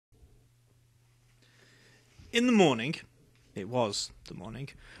In the morning, it was the morning,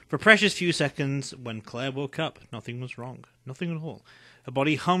 for a precious few seconds when Claire woke up, nothing was wrong, nothing at all. Her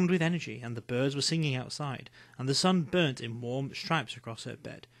body hummed with energy, and the birds were singing outside, and the sun burnt in warm stripes across her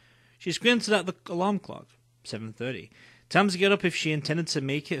bed. She squinted at the alarm clock, 7:30. Time to get up if she intended to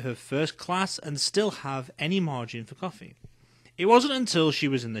make it her first class and still have any margin for coffee. It wasn't until she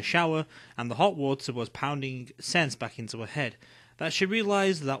was in the shower and the hot water was pounding sense back into her head that she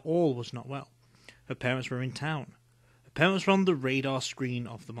realized that all was not well. Her parents were in town. Her parents were on the radar screen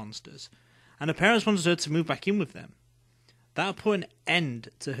of the monsters, and her parents wanted her to move back in with them. That put an end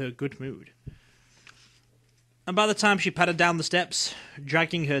to her good mood. And by the time she pattered down the steps,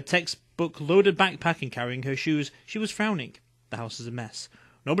 dragging her textbook-loaded backpack and carrying her shoes, she was frowning. The house was a mess.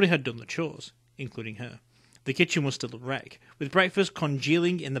 Nobody had done the chores, including her. The kitchen was still a wreck, with breakfast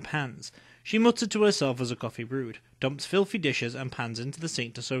congealing in the pans. She muttered to herself as the coffee brewed, dumped filthy dishes and pans into the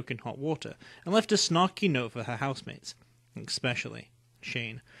sink to soak in hot water, and left a snarky note for her housemates, especially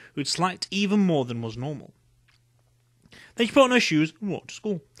Shane, who'd slacked even more than was normal. Then she put on her shoes and walked to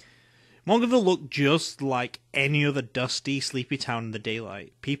school. Morganville looked just like any other dusty, sleepy town in the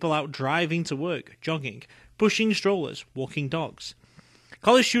daylight. People out driving to work, jogging, pushing strollers, walking dogs.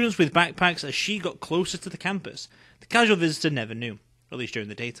 College students with backpacks as she got closer to the campus. The casual visitor never knew, at least during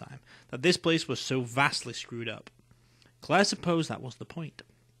the daytime, that this place was so vastly screwed up. Claire supposed that was the point.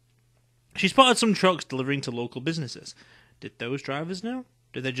 She spotted some trucks delivering to local businesses. Did those drivers know?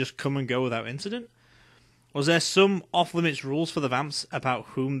 Did they just come and go without incident? Was there some off-limits rules for the vamps about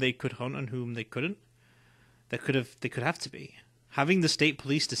whom they could hunt and whom they couldn't? They could have to be. Having the state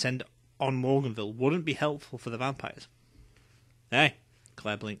police descend on Morganville wouldn't be helpful for the vampires. Hey,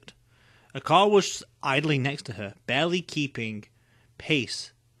 Claire blinked. A car was idling next to her, barely keeping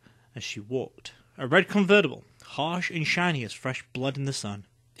pace as she walked. A red convertible, harsh and shiny as fresh blood in the sun.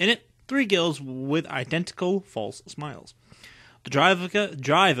 In it, 3 girls with identical false smiles. The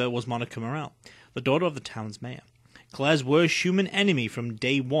driver was Monica Morrell, the daughter of the town's mayor, Claire's worst human enemy from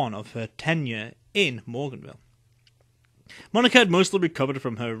day one of her tenure in Morganville. Monica had mostly recovered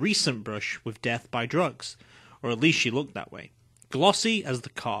from her recent brush with death by drugs, or at least she looked that way. Glossy as the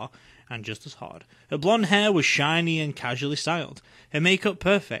car, and just as hard. Her blonde hair was shiny and casually styled, her makeup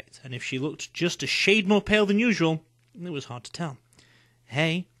perfect, and if she looked just a shade more pale than usual, it was hard to tell.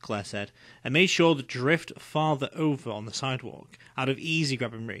 Hey, Claire said, and made sure to drift farther over on the sidewalk, out of easy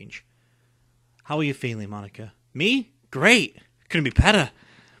grabbing range. How are you feeling, Monica? Me? Great! Couldn't be better,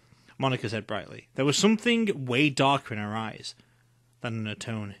 Monica said brightly. There was something way darker in her eyes than in her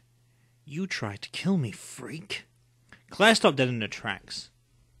tone. You tried to kill me, freak. Claire stopped dead in her tracks.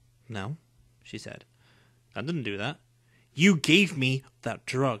 No, she said. I didn't do that. You gave me that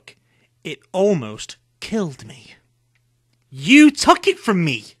drug. It almost killed me. You took it from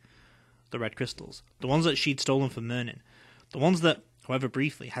me! The red crystals. The ones that she'd stolen from Mernin. The ones that, however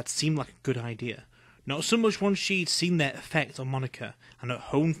briefly, had seemed like a good idea. Not so much once she'd seen their effect on Monica and her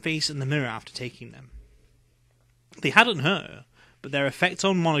own face in the mirror after taking them. They hadn't hurt her, but their effect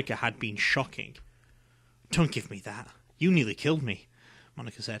on Monica had been shocking. Don't give me that. You nearly killed me,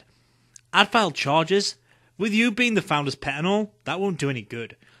 Monica said. I'd filed charges. With you being the founder's pet and all, that won't do any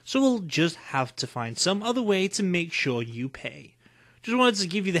good. So we'll just have to find some other way to make sure you pay. Just wanted to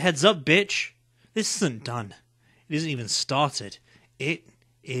give you the heads up, bitch. This isn't done. It isn't even started. It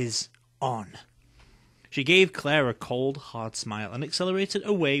is on. She gave Claire a cold, hard smile and accelerated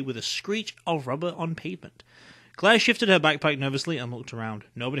away with a screech of rubber on pavement. Claire shifted her backpack nervously and looked around.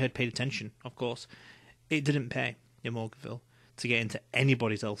 Nobody had paid attention, of course. It didn't pay in Morganville to get into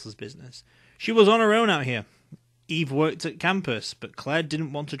anybody else's business. She was on her own out here. Eve worked at campus, but Claire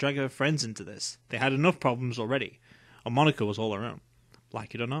didn't want to drag her friends into this. They had enough problems already, and Monica was all her own,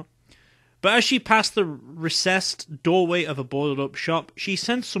 like it or not. But as she passed the recessed doorway of a boarded-up shop, she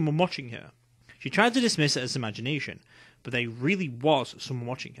sensed someone watching her. She tried to dismiss it as imagination, but there really was someone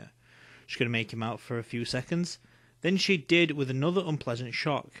watching her. She could make him out for a few seconds. Then she did with another unpleasant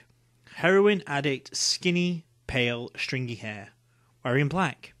shock. Heroin addict, skinny, pale, stringy hair, wearing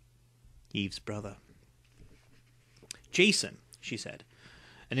black. Eve's brother. Jason, she said,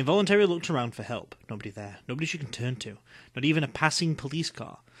 and involuntarily looked around for help. Nobody there. Nobody she can turn to. Not even a passing police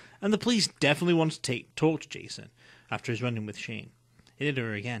car. And the police definitely wanted to talk to Jason after his run-in with Shane. It did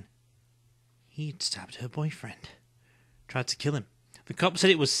her again. He'd stabbed her boyfriend. Tried to kill him. The cop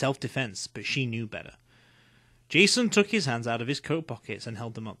said it was self-defense, but she knew better. Jason took his hands out of his coat pockets and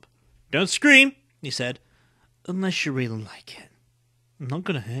held them up. Don't scream, he said, unless you really like it. I'm not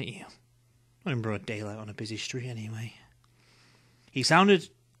going to hurt you. Not in broad daylight on a busy street anyway. He sounded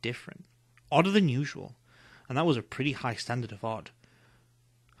different, odder than usual, and that was a pretty high standard of odd.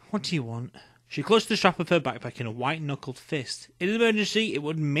 What do you want? She clutched the strap of her backpack in a white-knuckled fist. In an emergency, it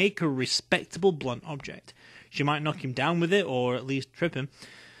would make a respectable blunt object. She might knock him down with it, or at least trip him.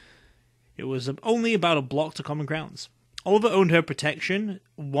 It was only about a block to common grounds. Oliver owned her protection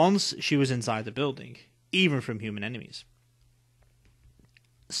once she was inside the building, even from human enemies.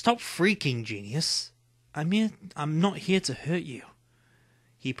 Stop freaking, genius. I'm not here to hurt you.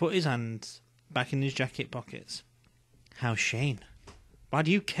 He put his hands back in his jacket pockets. How Shane? Why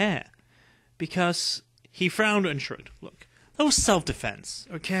do you care? Because he frowned and shrugged. Look, that was self-defense,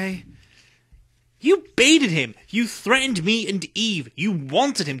 okay? You baited him. You threatened me and Eve. You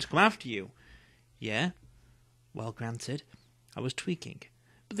wanted him to come after you. Yeah? Well, granted, I was tweaking.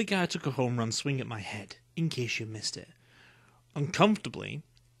 But the guy took a home run swing at my head, in case you missed it. Uncomfortably,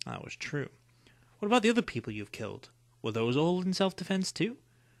 that was true. What about the other people you've killed? Were those all in self-defense too?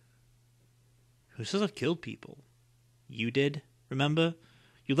 Who says I've killed people? You did, remember?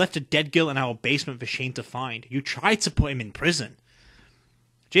 You left a dead girl in our basement for Shane to find. You tried to put him in prison.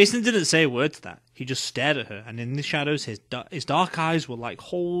 Jason didn't say a word to that. He just stared at her, and in the shadows his dark eyes were like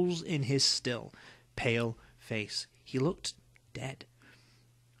holes in his still, pale face. He looked dead.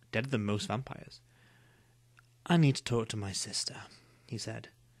 Deader than most vampires. I need to talk to my sister, he said.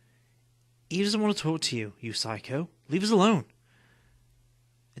 Eve doesn't want to talk to you, you psycho. Leave us alone.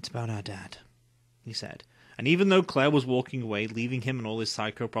 It's about our dad, he said. And even though Claire was walking away, leaving him and all his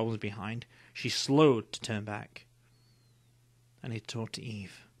psycho problems behind, she slowed to turn back. I need to talk to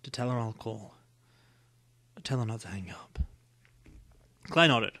Eve, to tell her I'll call. Tell her not to hang up. Claire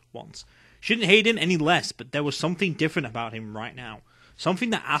nodded once. She didn't hate him any less, but there was something different about him right now.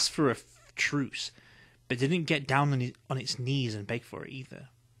 Something that asked for a truce, but didn't get down on its knees and beg for it either.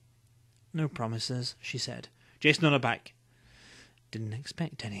 No promises, she said. Jason nodded back. Didn't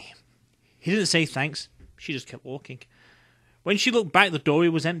expect any. He didn't say thanks. She just kept walking. When she looked back, the doorway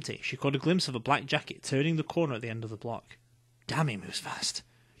was empty. She caught a glimpse of a black jacket turning the corner at the end of the block. Damn, he moves fast,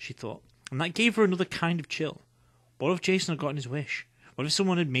 she thought, and that gave her another kind of chill. What if Jason had gotten his wish? What if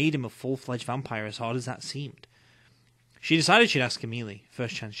someone had made him a full-fledged vampire, as hard as that seemed? She decided she'd ask Amelie,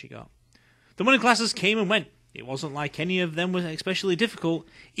 first chance she got. The morning classes came and went. It wasn't like any of them was especially difficult.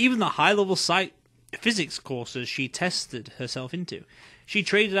 Even the high-level physics courses she tested herself into. She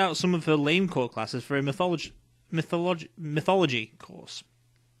traded out some of her lame core classes for a mythology course.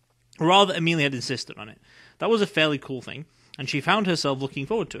 Or rather, Amelia had insisted on it. That was a fairly cool thing, and she found herself looking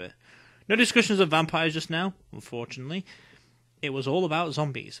forward to it. No discussions of vampires just now, unfortunately. It was all about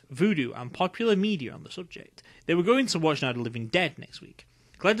zombies, voodoo, and popular media on the subject. They were going to watch Night of the Living Dead next week.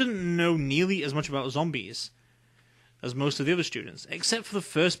 Claire didn't know nearly as much about zombies as most of the other students, except for the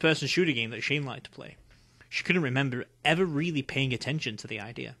first-person shooter game that Shane liked to play. She couldn't remember ever really paying attention to the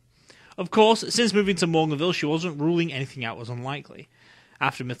idea. Of course, since moving to Morganville, she wasn't ruling anything out as unlikely.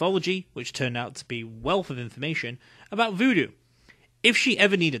 After mythology, which turned out to be a wealth of information, about voodoo. If she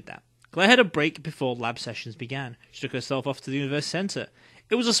ever needed that. Claire had a break before lab sessions began. She took herself off to the University Centre.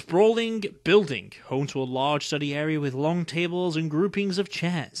 It was a sprawling building, home to a large study area with long tables and groupings of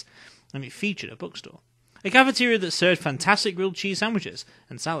chairs, and it featured a bookstore. A cafeteria that served fantastic grilled cheese sandwiches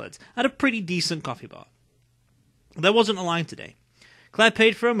and salads, and a pretty decent coffee bar. There wasn't a line today. Claire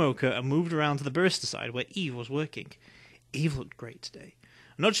paid for a mocha and moved around to the barista side where Eve was working. Eve looked great today.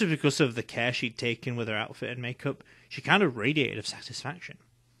 Not just because of the care she'd taken with her outfit and makeup, she kind of radiated of satisfaction.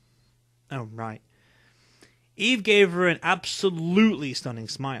 Oh, right. Eve gave her an absolutely stunning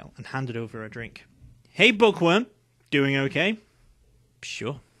smile and handed over a drink. Hey, Bookworm. Doing okay?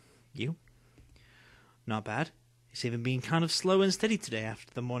 Sure. You? Not bad. It's even been kind of slow and steady today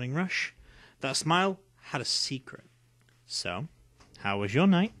after the morning rush. That smile had a secret. So, how was your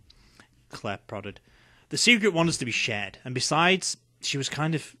night? Claire prodded. The secret wanted to be shared, and besides, she was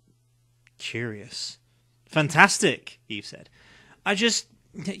kind of curious. Fantastic, Eve said.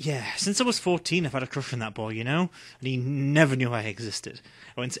 Since I was 14, I've had a crush on that boy, you know? And he never knew I existed.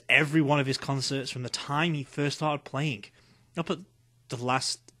 I went to every one of his concerts from the time he first started playing, up at the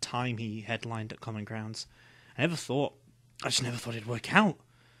last time he headlined at Common Grounds. I just never thought it'd work out.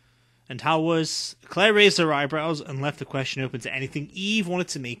 And how was... Claire raised her eyebrows and left the question open to anything Eve wanted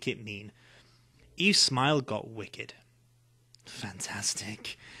to make it mean. Eve's smile got wicked.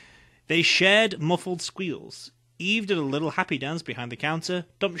 Fantastic. They shared muffled squeals. Eve did a little happy dance behind the counter,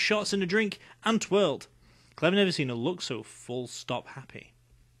 dumped shots in a drink, and twirled. Claire had never seen her look so full-stop happy.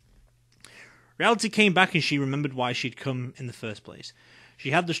 Reality came back and she remembered why she'd come in the first place.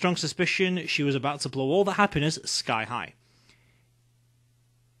 She had the strong suspicion she was about to blow all the happiness sky high.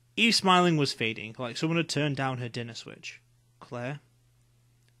 Eve's smiling was fading, like someone had turned down her dinner switch. Claire,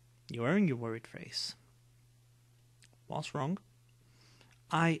 you're wearing your worried face. What's wrong?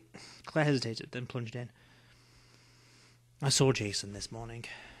 Claire hesitated, then plunged in. I saw Jason this morning.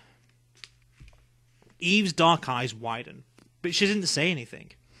 Eve's dark eyes widened, but she didn't say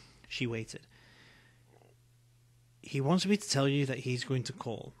anything. She waited. He wants me to tell you that he's going to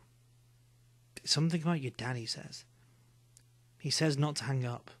call. Something about your dad, he says. He says not to hang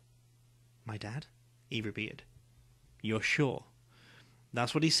up. My dad? Eve repeated. You're sure?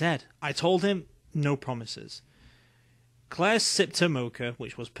 That's what he said. I told him no promises. Claire sipped her mocha,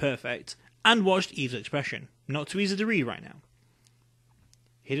 which was perfect, and watched Eve's expression. Not too easy to read right now.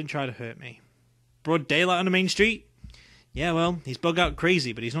 He didn't try to hurt me. Broad daylight on the main street? Yeah, well, he's bug out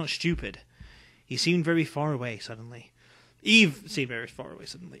crazy, but he's not stupid. He seemed very far away suddenly. Eve seemed very far away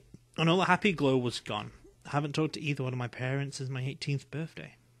suddenly. And all the happy glow was gone. I haven't talked to either one of my parents since my 18th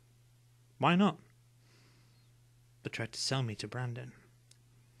birthday. Why not? They tried to sell me to Brandon,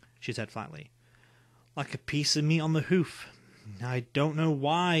 she said flatly. Like a piece of meat on the hoof. I don't know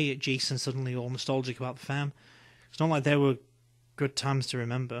why Jason's suddenly all nostalgic about the fam. It's not like there were good times to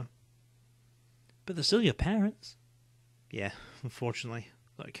remember. But they're still your parents. Yeah, unfortunately.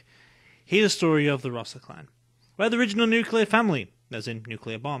 Look, here's a story of the Rosser clan. We're the original nuclear family, as in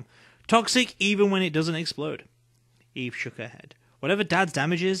nuclear bomb. Toxic even when it doesn't explode. Eve shook her head. Whatever Dad's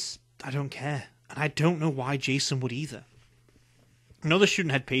damage is, I don't care. And I don't know why Jason would either. Another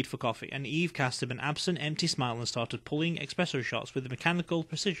student had paid for coffee, and Eve cast him an absent, empty smile and started pulling espresso shots with mechanical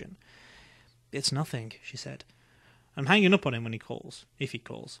precision. It's nothing, she said. I'm hanging up on him when he calls, if he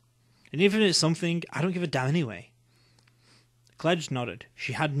calls. And even if it's something, I don't give a damn anyway. Claire just nodded.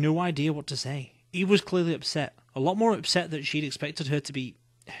 She had no idea what to say. Eve was clearly upset, a lot more upset than she'd expected her to be.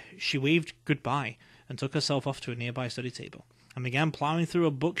 She waved goodbye and took herself off to a nearby study table, and began ploughing through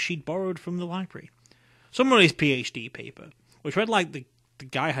a book she'd borrowed from the library. Somebody's PhD paper, which read like the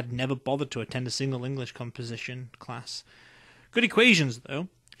guy had never bothered to attend a single English composition class. Good equations, though.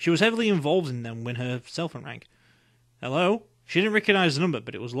 She was heavily involved in them when her cell phone rang. Hello? She didn't recognise the number,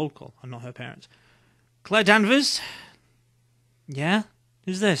 but it was local, and not her parents. Claire Danvers? Yeah?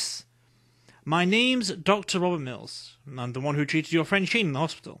 Who's this? My name's Dr. Robert Mills. I'm the one who treated your friend Shane in the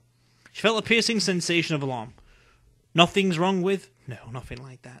hospital. She felt a piercing sensation of alarm. Nothing's wrong with... No, nothing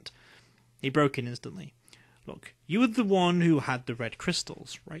like that. He broke in instantly. Look, you were the one who had the red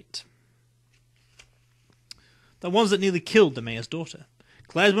crystals, right? The ones that nearly killed the mayor's daughter.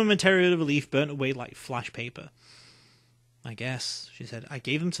 Claire's momentary relief burnt away like flash paper. I guess, she said. I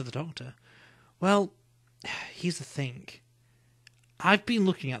gave them to the doctor. Well, here's the thing. I've been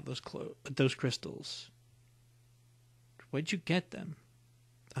looking at those crystals. Where'd you get them?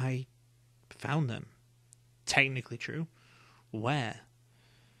 I found them. Technically true. Where?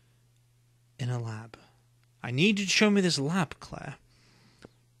 In a lab. I need you to show me this lab, Claire.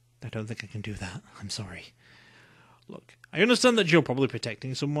 I don't think I can do that. I'm sorry. Look, I understand that you're probably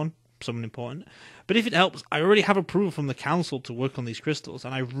protecting someone important, but if it helps, I already have approval from the council to work on these crystals,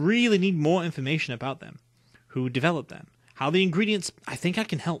 and I really need more information about them. Who developed them? How the ingredients... I think I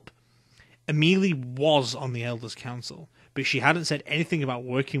can help. Amelie was on the Elders' Council, but she hadn't said anything about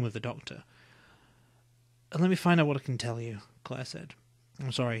working with the doctor. Let me find out what I can tell you, Claire said.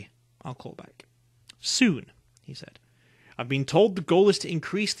 I'm sorry, I'll call back. Soon, he said. I've been told the goal is to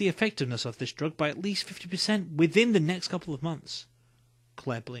increase the effectiveness of this drug by at least 50% within the next couple of months.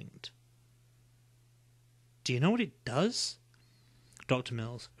 Claire blinked. Do you know what it does? Dr.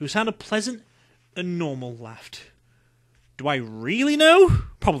 Mills, who sounded pleasant and normal, laughed. Do I really know?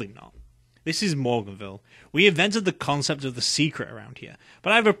 Probably not. This is Morganville. We invented the concept of the secret around here,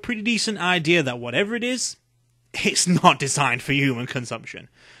 but I have a pretty decent idea that whatever it is, it's not designed for human consumption.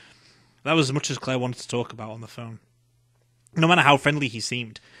 That was as much as Claire wanted to talk about on the phone. No matter how friendly he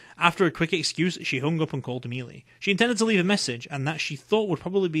seemed. After a quick excuse, she hung up and called Amelie. She intended to leave a message, and that she thought would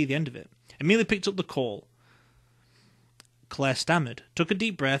probably be the end of it. Amelie picked up the call. Claire stammered, took a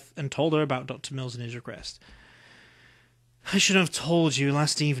deep breath, and told her about Dr. Mills and his request. I should have told you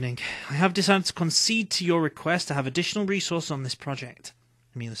last evening. I have decided to concede to your request to have additional resources on this project,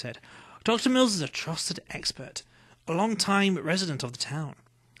 Amelie said. Dr. Mills is a trusted expert, a long-time resident of the town,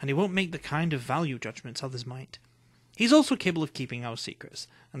 and he won't make the kind of value judgments others might. He's also capable of keeping our secrets,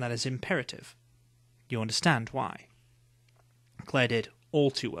 and that is imperative. You understand why? Claire did,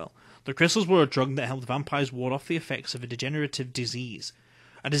 all too well. The crystals were a drug that helped vampires ward off the effects of a degenerative disease.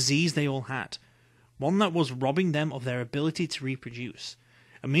 A disease they all had. One that was robbing them of their ability to reproduce.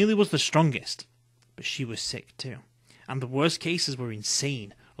 Amelie was the strongest, but she was sick too. And the worst cases were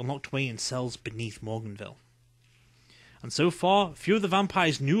insane, and locked away in cells beneath Morganville. And so far, few of the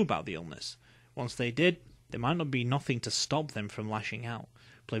vampires knew about the illness. Once they did, there might not be nothing to stop them from lashing out,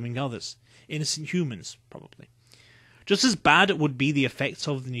 blaming others. Innocent humans, probably. Just as bad would be the effects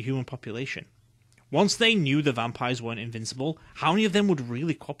of the human population. Once they knew the vampires weren't invincible, how many of them would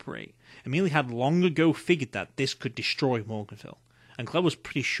really cooperate? Amelia had long ago figured that this could destroy Morganville, and Claire was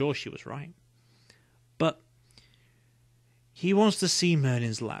pretty sure she was right. But he wants to see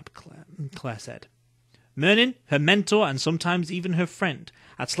Merlin's lab, Claire said. Merlin, her mentor and sometimes even her friend,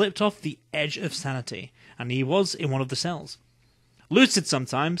 had slipped off the edge of sanity, and he was in one of the cells. Lucid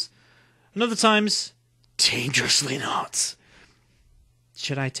sometimes, and other times, dangerously not.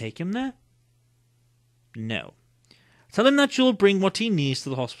 Should I take him there? No. Tell him that you'll bring what he needs to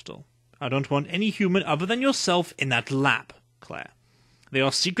the hospital. I don't want any human other than yourself in that lab, Claire. They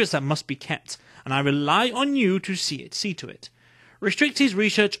are secrets that must be kept, and I rely on you to see to it. Restrict his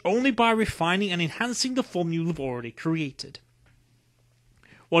research only by refining and enhancing the form you have already created.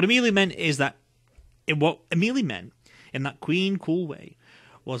 What Amelia meant in that queen cool way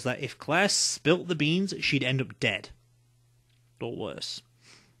was that if Claire spilt the beans, she'd end up dead. Or worse.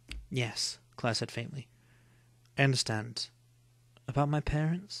 Yes, Claire said faintly. I understand. About my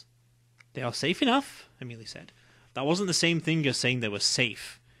parents? They are safe enough, Amelia said. That wasn't the same thing as saying they were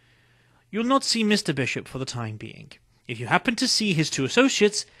safe. You'll not see Mr. Bishop for the time being. If you happen to see his two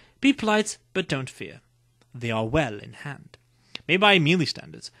associates, be polite, but don't fear. They are well in hand. Maybe by Amelia's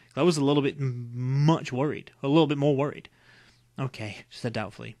standards, I was a little bit more worried. Okay, she said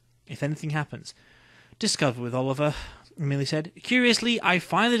doubtfully. If anything happens, discover with Oliver, Amelia said. Curiously, I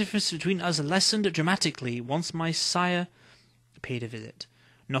find the difference between us lessened dramatically once my sire paid a visit.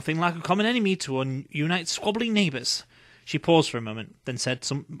 Nothing like a common enemy to unite squabbling neighbours. She paused for a moment, then said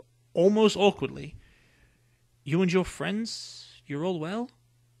almost awkwardly, You and your friends, you're all well?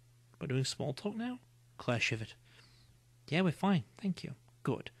 We're doing small talk now? Claire shivered. Yeah, we're fine, thank you.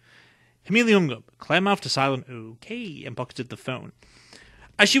 Good. Amelia hung up. Claire mouthed a silent okay and pocketed the phone.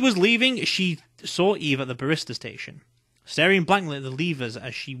 As she was leaving, she saw Eve at the barista station, staring blankly at the levers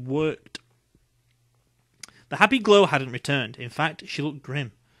as she worked. The happy glow hadn't returned. In fact, she looked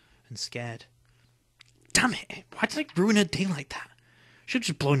grim and scared. Damn it, why did I ruin her day like that? Should have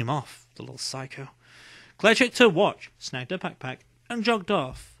just blown him off, the little psycho. Claire checked her watch, snagged her backpack, and jogged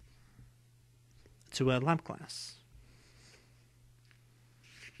off to her lab class.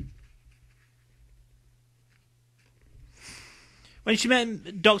 When she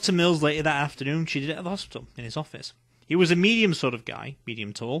met Dr. Mills later that afternoon, she did it at the hospital, in his office. He was a medium sort of guy,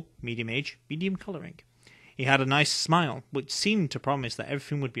 medium tall, medium age, medium colouring. He had a nice smile, which seemed to promise that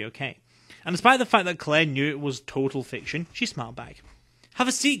everything would be okay. And despite the fact that Claire knew it was total fiction, she smiled back. Have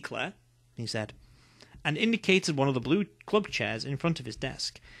a seat, Claire, he said, and indicated one of the blue club chairs in front of his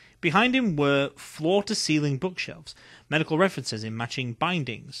desk. Behind him were floor-to-ceiling bookshelves, medical references in matching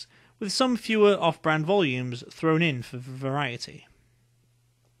bindings, with some fewer off-brand volumes thrown in for variety.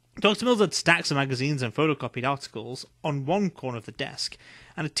 Dr. Mills had stacks of magazines and photocopied articles on one corner of the desk,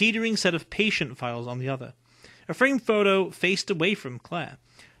 and a teetering set of patient files on the other. A framed photo faced away from Claire,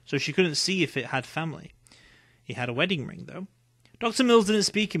 so she couldn't see if it had family. He had a wedding ring, though. Dr. Mills didn't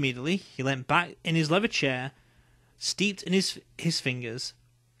speak immediately. He leant back in his leather chair, steeped in his fingers,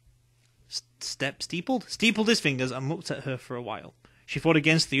 steepled his fingers, and looked at her for a while. She fought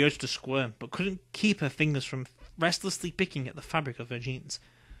against the urge to squirm, but couldn't keep her fingers from restlessly picking at the fabric of her jeans.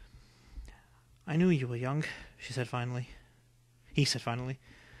 I knew you were young, he said finally.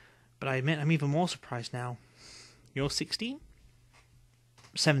 But I admit I'm even more surprised now. You're 16?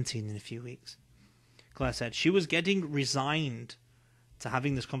 17 in a few weeks, Claire said. She was getting resigned to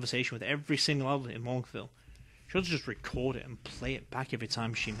having this conversation with every single adult in Morganville. She ought to just record it and play it back every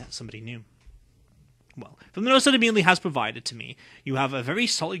time she met somebody new. Well, from the notes that Amelia has provided to me, you have a very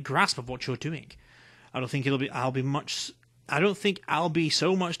solid grasp of what you're doing. I don't think I'll be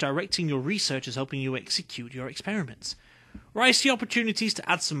so much directing your research as helping you execute your experiments. Where I see opportunities to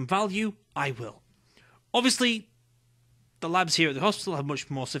add some value, I will. Obviously, the labs here at the hospital have much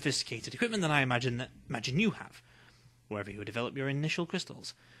more sophisticated equipment than I imagine you have, wherever you develop your initial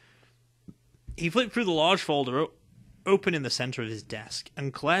crystals. He flipped through the large folder open in the centre of his desk,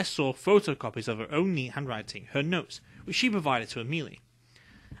 and Claire saw photocopies of her own neat handwriting, her notes, which she provided to Amelia.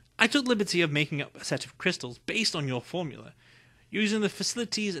 I took the liberty of making up a set of crystals based on your formula. Using the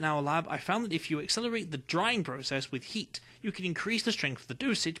facilities in our lab, I found that if you accelerate the drying process with heat, you can increase the strength of the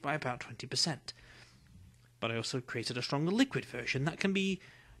dosage by about 20%. But I also created a stronger liquid version that can be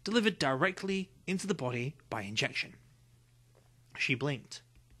delivered directly into the body by injection. She blinked.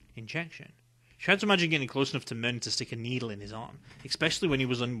 Injection? She tried to imagine getting close enough to Merlin to stick a needle in his arm, especially when he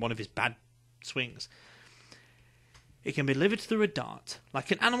was on one of his bad swings. It can be delivered through a dart, like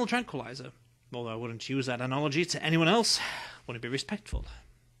an animal tranquilizer. Although I wouldn't use that analogy to anyone else. Wouldn't be respectful.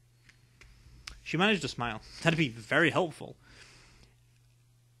 She managed to smile. That'd be very helpful.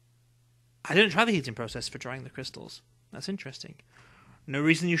 I didn't try the heating process for drying the crystals. That's interesting. No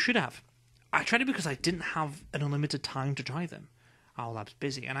reason you should have. I tried it because I didn't have an unlimited time to dry them. Our lab's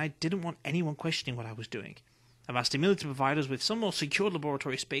busy, and I didn't want anyone questioning what I was doing. I've asked Amelia to provide us with some more secure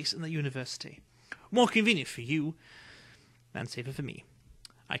laboratory space in the university. More convenient for you, and safer for me.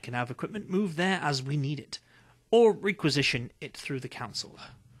 I can have equipment moved there as we need it, or requisition it through the council.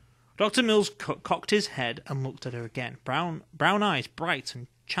 Dr. Mills cocked his head and looked at her again, brown eyes bright and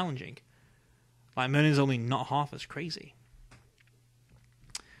challenging. Like Merlin's only not half as crazy.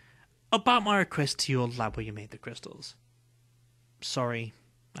 About my request to your lab where you made the crystals. Sorry,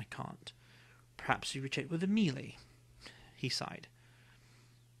 I can't. Perhaps you rechecked with Amelia. He sighed.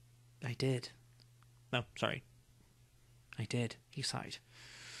 I did. No, sorry. I did, he sighed.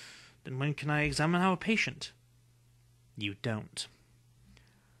 Then when can I examine our patient? You don't.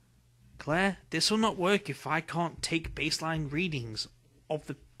 Claire, this will not work if I can't take baseline readings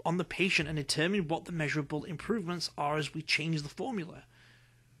on the patient and determine what the measurable improvements are as we change the formula.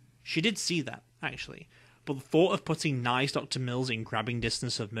 She did see that, actually, but the thought of putting nice Dr. Mills in grabbing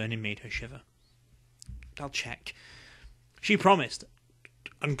distance of Merlin made her shiver. I'll check. She promised,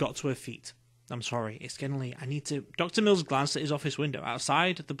 and got to her feet. I'm sorry, it's getting late. I need to... Dr. Mills glanced at his office window.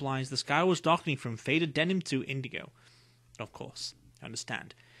 Outside the blinds, the sky was darkening from faded denim to indigo. Of course, I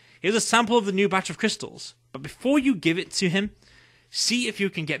understand. Here's a sample of the new batch of crystals. But before you give it to him, see if you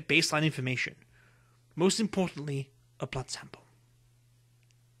can get baseline information. Most importantly, a blood sample.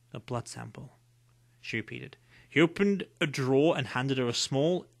 A blood sample, she repeated. He opened a drawer and handed her a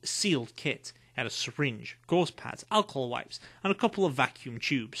small, sealed kit. It had a syringe, gauze pads, alcohol wipes, and a couple of vacuum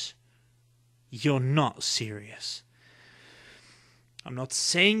tubes. You're not serious. I'm not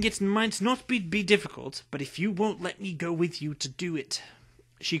saying it might not be difficult, but if you won't let me go with you to do it...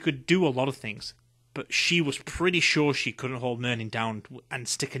 She could do a lot of things, but she was pretty sure she couldn't hold Merlin down and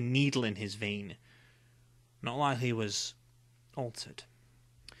stick a needle in his vein. Not like he was altered.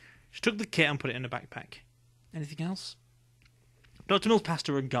 She took the kit and put it in her backpack. Anything else? Dr. Mills passed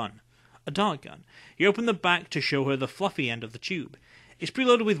her a gun. A dart gun. He opened the back to show her the fluffy end of the tube. It's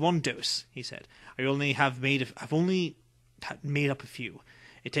preloaded with 1 dose, he said. I've only made up a few.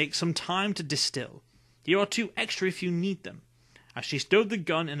 It takes some time to distill. Here are 2 extra if you need them. As she stowed the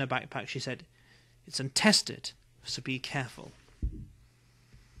gun in her backpack, she said, It's untested, so be careful.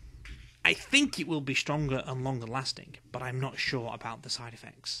 I think it will be stronger and longer lasting, but I'm not sure about the side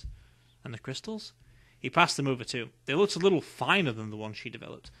effects. And the crystals? He passed them over too. They looked a little finer than the ones she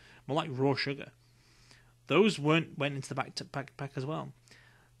developed, more like raw sugar. Those went into the backpack as well.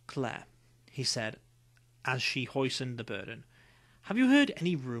 Claire, he said, as she hoisted the burden, have you heard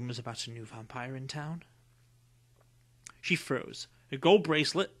any rumours about a new vampire in town? She froze. Her gold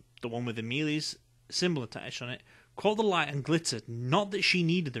bracelet, the one with Amelia's symbol attached on it, caught the light and glittered, not that she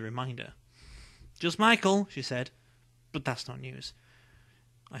needed the reminder. Just Michael, she said, but that's not news.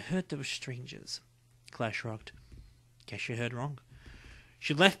 I heard there were strangers. Claire shrugged. Guess you heard wrong.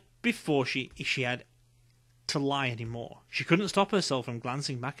 She left before she had to lie anymore. She couldn't stop herself from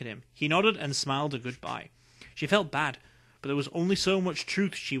glancing back at him. He nodded and smiled a goodbye. She felt bad, but there was only so much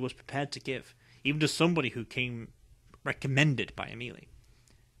truth she was prepared to give, even to somebody who came recommended by Amelia.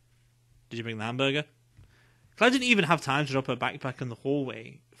 Did you bring the hamburger? Claire didn't even have time to drop her backpack in the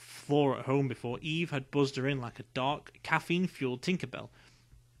hallway floor at home before Eve had buzzed her in like a dark, caffeine-fueled Tinkerbell,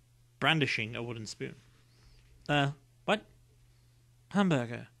 brandishing a wooden spoon. What?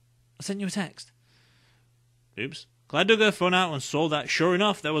 Hamburger. I sent you a text. Oops. Claire dug her phone out and saw that, sure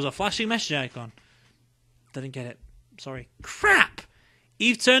enough, there was a flashing message icon. Didn't get it. Sorry. Crap!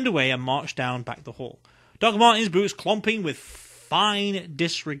 Eve turned away and marched down back the hall. Doc Martin's boots clomping with fine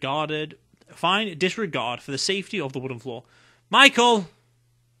disregard for the safety of the wooden floor. Michael!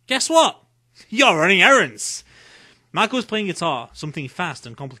 Guess what? You're running errands! Michael was playing guitar, something fast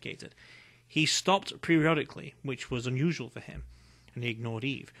and complicated. He stopped periodically, which was unusual for him, and he ignored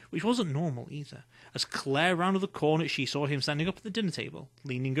Eve, which wasn't normal either. As Claire rounded the corner, she saw him standing up at the dinner table,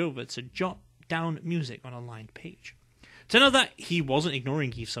 leaning over to jot down music on a lined page. Turned out that he wasn't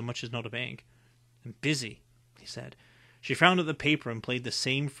ignoring Eve so much as not obeying. I'm busy, he said. She frowned at the paper and played the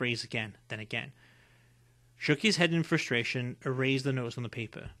same phrase again, then again. Shook his head in frustration, erased the notes on the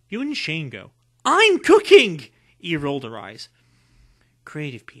paper. You and Shane go. I'm cooking! Eve rolled her eyes.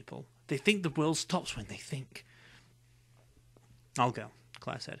 Creative people. They think the world stops when they think. I'll go,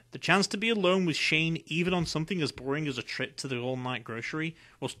 Claire said. The chance to be alone with Shane, even on something as boring as a trip to the all-night grocery,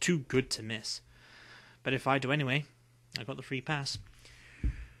 was too good to miss. But if I do anyway, I got the free pass.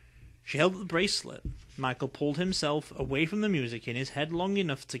 She held up the bracelet. Michael pulled himself away from the music in his head long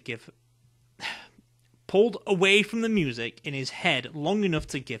enough to give pulled away from the music in his head long enough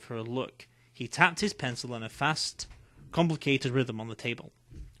to give her a look. He tapped his pencil in a fast, complicated rhythm on the table.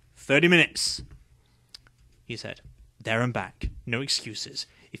 30 minutes, he said. There and back. No excuses.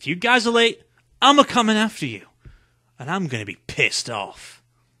 If you guys are late, I'm a-coming after you. And I'm going to be pissed off.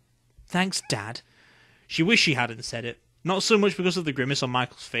 Thanks, Dad. She wished she hadn't said it. Not so much because of the grimace on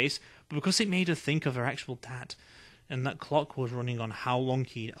Michael's face, but because it made her think of her actual dad. And that clock was running on how long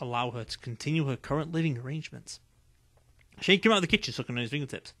he'd allow her to continue her current living arrangements. Shane came out of the kitchen sucking on his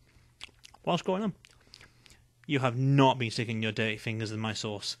fingertips. What's going on? You have not been sticking your dirty fingers in my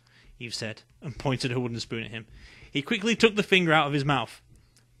sauce, Eve said, and pointed her wooden spoon at him. He quickly took the finger out of his mouth.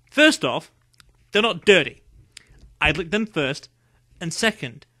 First off, they're not dirty. I'd lick them first. And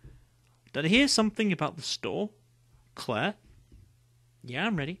second, did I hear something about the store? Claire? Yeah,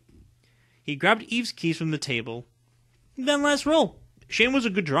 I'm ready. He grabbed Eve's keys from the table. Then let's roll. Shane was a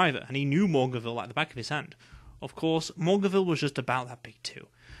good driver, and he knew Morganville like the back of his hand. Of course, Morganville was just about that big too.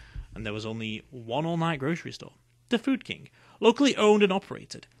 And there was only one all-night grocery store, the Food King, locally owned and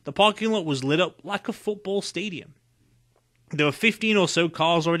operated. The parking lot was lit up like a football stadium. There were 15 or so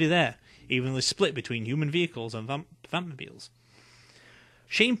cars already there, evenly split between human vehicles and vampmobiles.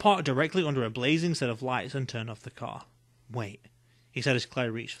 Shane parked directly under a blazing set of lights and turned off the car. Wait, he said as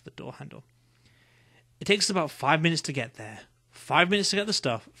Claire reached for the door handle. It takes about 5 minutes to get there, 5 minutes to get the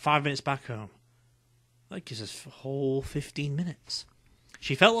stuff, 5 minutes back home. That gives us a whole 15 minutes.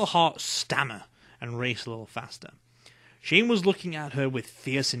 She felt her heart stammer and race a little faster. Shane was looking at her with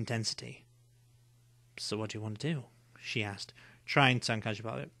fierce intensity. So what do you want to do? She asked, trying to sound casual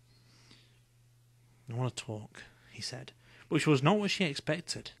about it. I want to talk, he said, which was not what she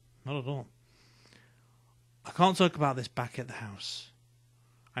expected. Not at all. I can't talk about this back at the house.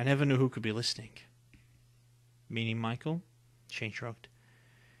 I never knew who could be listening. Meaning Michael? Shane shrugged.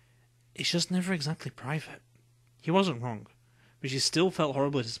 It's just never exactly private. He wasn't wrong, but she still felt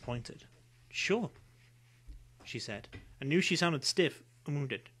horribly disappointed. Sure, she said, and knew she sounded stiff and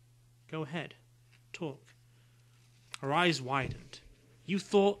wounded. Go ahead. Talk. Her eyes widened. You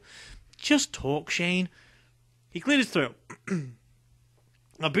thought... Just talk, Shane. He cleared his throat.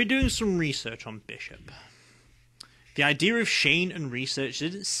 I've been doing some research on Bishop. The idea of Shane and research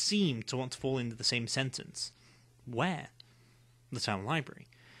didn't seem to want to fall into the same sentence. Where? The town library.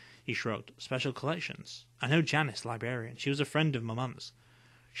 He shrugged. Special collections. I know Janice, librarian. She was a friend of my mum's.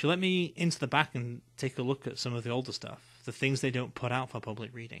 She let me into the back and take a look at some of the older stuff, the things they don't put out for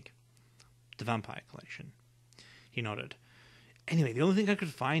public reading. The vampire collection. He nodded. Anyway, the only thing I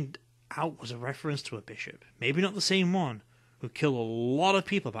could find out was a reference to a bishop. Maybe not the same one, who killed a lot of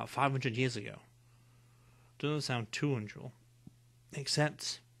people about 500 years ago. Doesn't sound too unusual.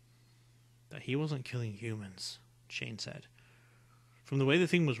 Except that he wasn't killing humans, Shane said. From the way the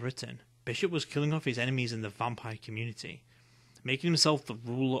thing was written, Bishop was killing off his enemies in the vampire community, making himself the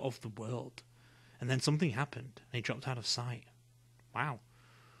ruler of the world. And then something happened, and he dropped out of sight. Wow.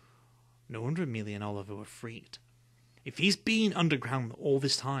 No wonder Amelia and Oliver were freaked. If he's been underground all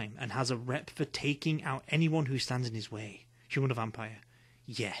this time and has a rep for taking out anyone who stands in his way, human or vampire,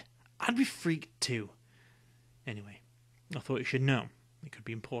 yeah, I'd be freaked too. Anyway, I thought you should know. It could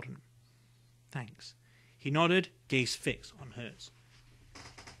be important. Thanks. He nodded, gaze fixed on hers.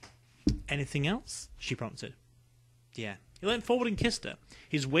 Anything else? She prompted. Yeah. He leant forward and kissed her.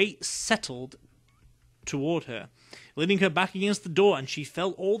 His weight settled toward her, leaning her back against the door, and she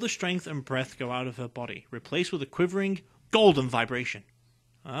felt all the strength and breath go out of her body, replaced with a quivering, golden vibration.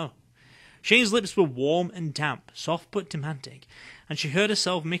 Oh. Shane's lips were warm and damp, soft but demanding, and she heard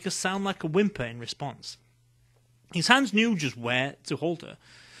herself make a sound like a whimper in response. His hands knew just where to hold her.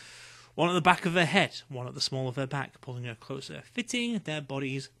 One at the back of her head, one at the small of her back, pulling her closer, fitting their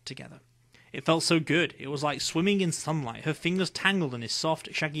bodies together. It felt so good. It was like swimming in sunlight. Her fingers tangled in his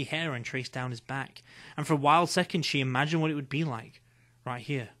soft, shaggy hair and traced down his back. And for a wild second, she imagined what it would be like. Right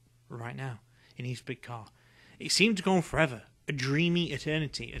here, right now, in Eve's big car. It seemed to go on forever, a dreamy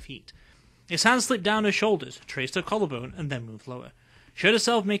eternity of heat. His hand slipped down her shoulders, traced her collarbone, and then moved lower. She heard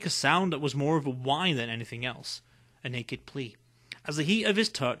herself make a sound that was more of a whine than anything else. A naked plea. As the heat of his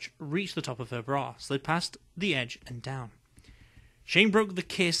touch reached the top of her bra, slid past the edge and down. Shane broke the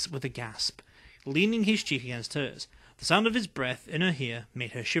kiss with a gasp, leaning his cheek against hers. The sound of his breath in her ear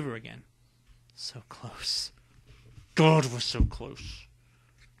made her shiver again. So close. God, we're so close.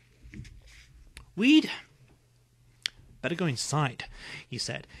 We'd better go inside, he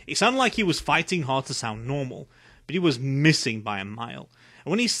said. It sounded like he was fighting hard to sound normal, but he was missing by a mile.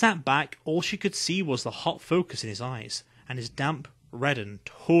 And when he sat back, all she could see was the hot focus in his eyes, and his damp, reddened,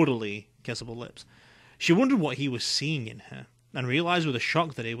 totally kissable lips. She wondered what he was seeing in her, and realized with a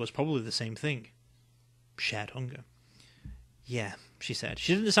shock that it was probably the same thing. shared hunger. Yeah, she said.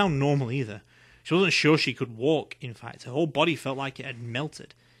 She didn't sound normal either. She wasn't sure she could walk, in fact. Her whole body felt like it had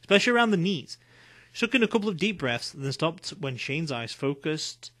melted, especially around the knees. She took in a couple of deep breaths, then stopped when Shane's eyes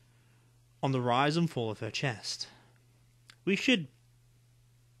focused on the rise and fall of her chest. We should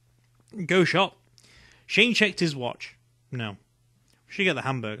go shop. Shane checked his watch. No. We should get the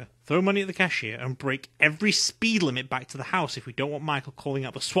hamburger, throw money at the cashier, and break every speed limit back to the house if we don't want Michael calling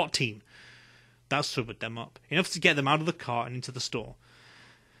up the SWAT team. That sobered them up, enough to get them out of the car and into the store.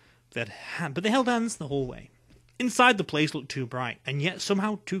 But they held hands the whole way. Inside, the place looked too bright, and yet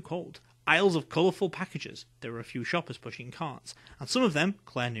somehow too cold. Aisles of colourful packages. There were a few shoppers pushing carts, and some of them,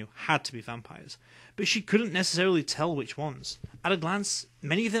 Claire knew, had to be vampires. But she couldn't necessarily tell which ones. At a glance,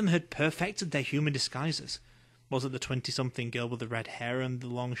 many of them had perfected their human disguises. Was it the 20-something girl with the red hair and the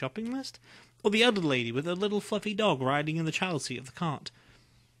long shopping list? Or the elder lady with a little fluffy dog riding in the child seat of the cart?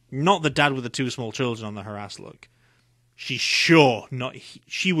 Not the dad with the two small children on the harassed look. She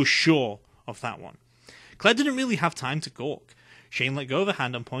was sure of that one. Claire didn't really have time to gawk. Shane let go of her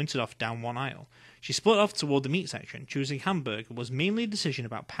hand and pointed off down one aisle. She split off toward the meat section. Choosing hamburger was mainly a decision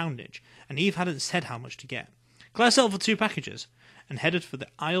about poundage, and Eve hadn't said how much to get. Claire settled for 2 packages, and headed for the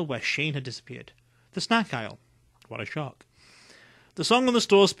aisle where Shane had disappeared. The snack aisle. What a shock. The song on the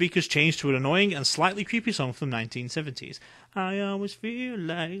store speakers changed to an annoying and slightly creepy song from the 1970s. I always feel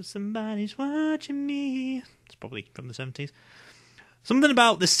like somebody's watching me. It's probably from the 70s. Something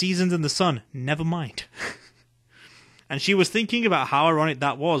about the seasons in the sun. Never mind. And she was thinking about how ironic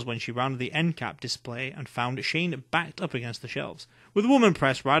that was when she rounded the end cap display and found Shane backed up against the shelves, with a woman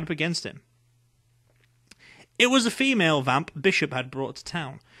pressed right up against him. It was a female vamp Bishop had brought to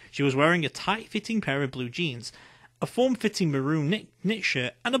town. She was wearing a tight-fitting pair of blue jeans, a form-fitting maroon knit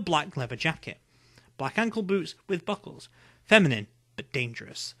shirt, and a black leather jacket. Black ankle boots with buckles. Feminine, but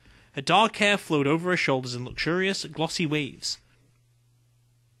dangerous. Her dark hair flowed over her shoulders in luxurious, glossy waves.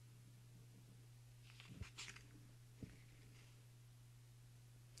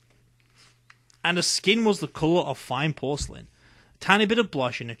 And her skin was the colour of fine porcelain. A tiny bit of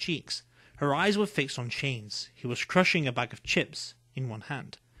blush in her cheeks. Her eyes were fixed on Shane's. He was crushing a bag of chips in one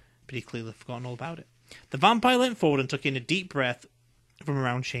hand, but he'd clearly forgotten all about it. The vampire leant forward and took in a deep breath from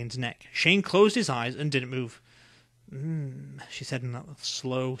around Shane's neck. Shane closed his eyes and didn't move. She said in that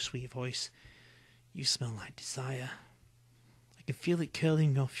slow, sweet voice. You smell like desire. I can feel it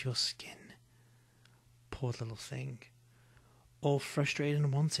curling off your skin. Poor little thing. All frustrated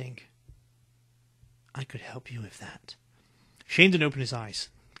and wanting. I could help you with that. Shane didn't open his eyes.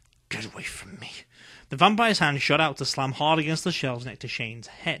 Get away from me. The vampire's hand shot out to slam hard against the shelves next to Shane's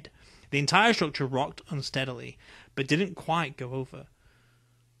head. The entire structure rocked unsteadily, but didn't quite go over.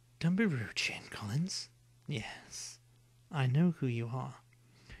 Don't be rude, Shane Collins. Yes, I know who you are.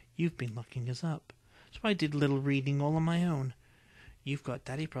 You've been locking us up, so I did a little reading all on my own. You've got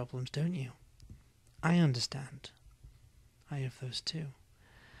daddy problems, don't you? I understand. I have those too.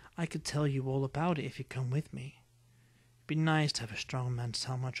 I could tell you all about it if you come with me. It'd be nice to have a strong man to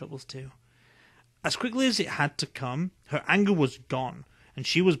tell my troubles to. As quickly as it had to come, her anger was gone, and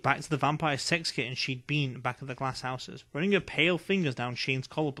she was back to the vampire sex kitten she'd been back at the glass houses, running her pale fingers down Shane's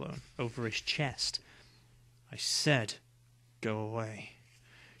collarbone, over his chest. I said, go away.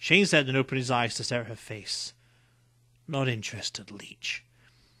 Shane said and opened his eyes to stare at her face. Not interested, leech.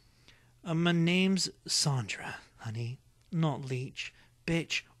 My name's Sandra, honey, not leech,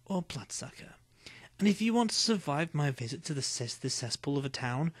 bitch, or bloodsucker. And if you want to survive my visit to this cesspool of a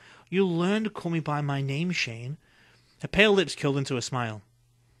town, you'll learn to call me by my name, Shane. Her pale lips curled into a smile.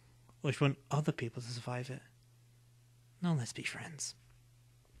 Or if you want other people to survive it. Now let's be friends.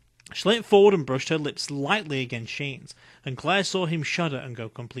 She leant forward and brushed her lips lightly against Shane's, and Claire saw him shudder and go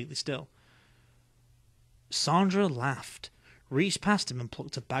completely still. Sandra laughed, reached past him and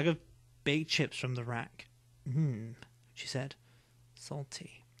plucked a bag of baked chips from the rack. She said.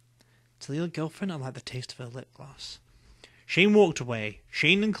 Salty. Tell your girlfriend I like the taste of her lip gloss. Shane walked away.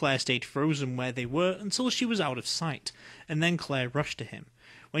 Shane and Claire stayed frozen where they were until she was out of sight, and then Claire rushed to him.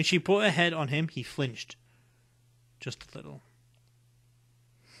 When she put her head on him, he flinched. Just a little.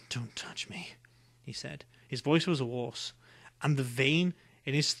 Don't touch me, he said. His voice was hoarse, and the vein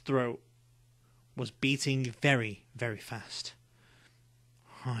in his throat was beating very, very fast.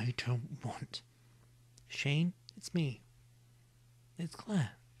 I don't want. Shane, it's me. It's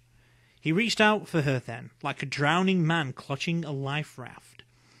Claire. He reached out for her then, like a drowning man clutching a life raft,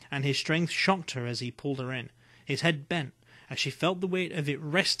 and his strength shocked her as he pulled her in. His head bent, as she felt the weight of it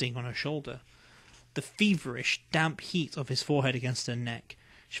resting on her shoulder. The feverish, damp heat of his forehead against her neck.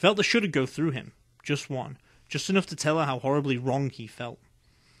 She felt the shudder go through him. Just one. Just enough to tell her how horribly wrong he felt.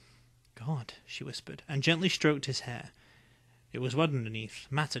 God," she whispered, and gently stroked his hair. It was wet underneath,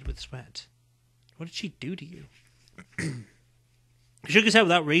 matted with sweat. "What did she do to you?" He shook his head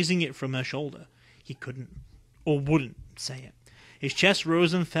without raising it from her shoulder. He couldn't, or wouldn't, say it. His chest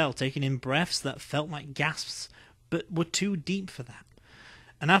rose and fell, taking in breaths that felt like gasps, but were too deep for that.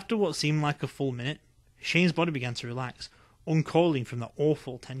 And after what seemed like a full minute, Shane's body began to relax, uncoiling from the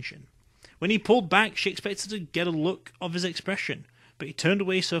awful tension. When he pulled back, she expected to get a look of his expression, but he turned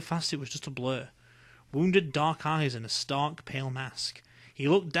away so fast it was just a blur. Wounded dark eyes and a stark, pale mask. He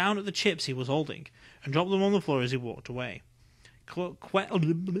looked down at the chips he was holding, and dropped them on the floor as he walked away. Claire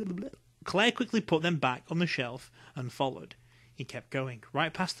quickly put them back on the shelf and followed. He kept going,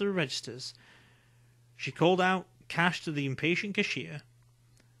 right past the registers. She called out cash to the impatient cashier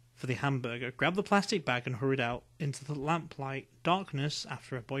for the hamburger, grabbed the plastic bag and hurried out into the lamplight darkness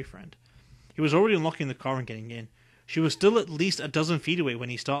after her boyfriend. He was already unlocking the car and getting in. She was still at least a dozen feet away when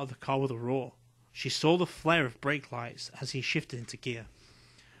he started the car with a roar. She saw the flare of brake lights as he shifted into gear.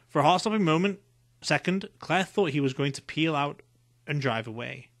 For a heart-stopping second, Claire thought he was going to peel out and drive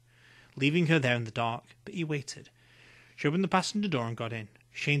away, leaving her there in the dark, but he waited. She opened the passenger door and got in.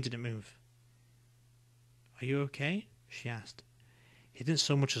 Shane didn't move. "Are you okay?" she asked. He didn't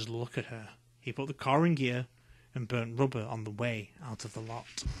so much as look at her. He put the car in gear and burnt rubber on the way out of the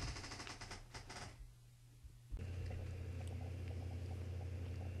lot.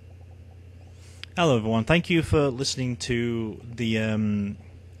 Hello everyone, thank you for listening to the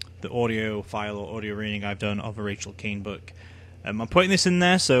audio file or audio reading I've done of a Rachel Caine book. I'm putting this in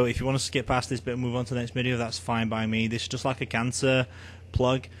there, so if you want to skip past this bit and move on to the next video, that's fine by me. This is just like a cancer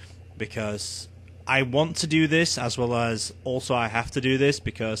plug, because I want to do this, as well as also I have to do this,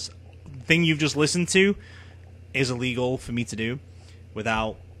 because the thing you've just listened to is illegal for me to do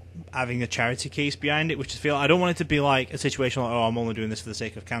without having a charity case behind it, which I don't want it to be like a situation like, oh, I'm only doing this for the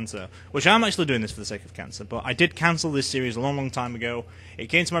sake of cancer, which I'm actually doing this for the sake of cancer, but I did cancel this series a long time ago. It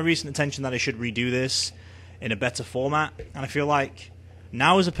came to my recent attention that I should redo this in a better format, and I feel like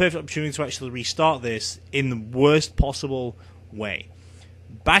now is a perfect opportunity to actually restart this in the worst possible way.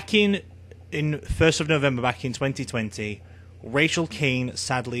 Back in 1st of November, back in 2020, Rachel Caine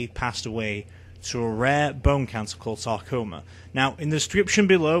sadly passed away to a rare bone cancer called sarcoma. Now, in the description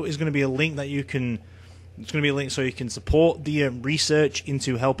below is going to be a link that you can. It's going to be a link so you can support the research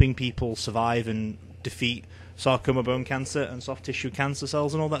into helping people survive and defeat sarcoma bone cancer and soft tissue cancer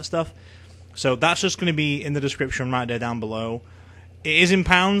cells and all that stuff. So that's just going to be in the description right there down below. It is in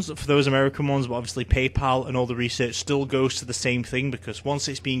pounds for those American ones, but obviously PayPal and all the research still goes to the same thing, because once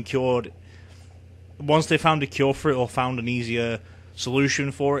it's been cured, once they found a cure for it or found an easier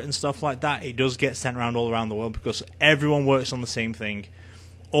solution for it and stuff like that, it does get sent around all around the world, because everyone works on the same thing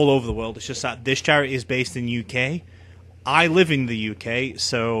all over the world. It's just that this charity is based in UK. I live in the UK,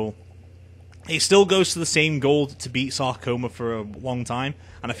 so it still goes to the same goal to beat sarcoma for a long time,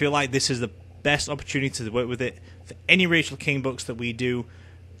 and I feel like this is the best opportunity to work with it for any Rachel Caine books that we do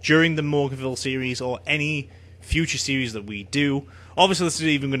during the Morganville series or any future series that we do. Obviously, this is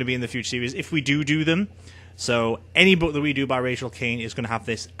even going to be in the future series if we do them. So any book that we do by Rachel Caine is going to have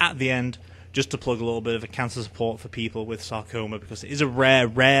this at the end, just to plug a little bit of a cancer support for people with sarcoma, because it is a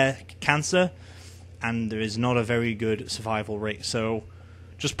rare cancer, and there is not a very good survival rate. So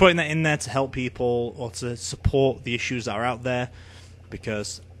just putting that in there to help people or to support the issues that are out there,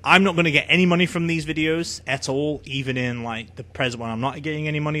 because I'm not going to get any money from these videos at all, even in like the present when I'm not getting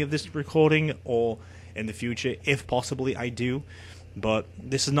any money of this recording, or in the future, if possibly I do. But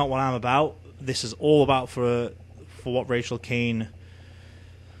this is not what I'm about. This is all about for what Rachel Caine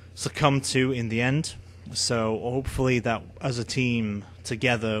succumbed to in the end. So hopefully that as a team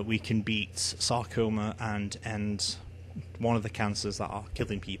together we can beat sarcoma and end one of the cancers that are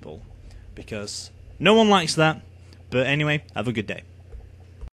killing people, because no one likes that. But anyway, have a good day.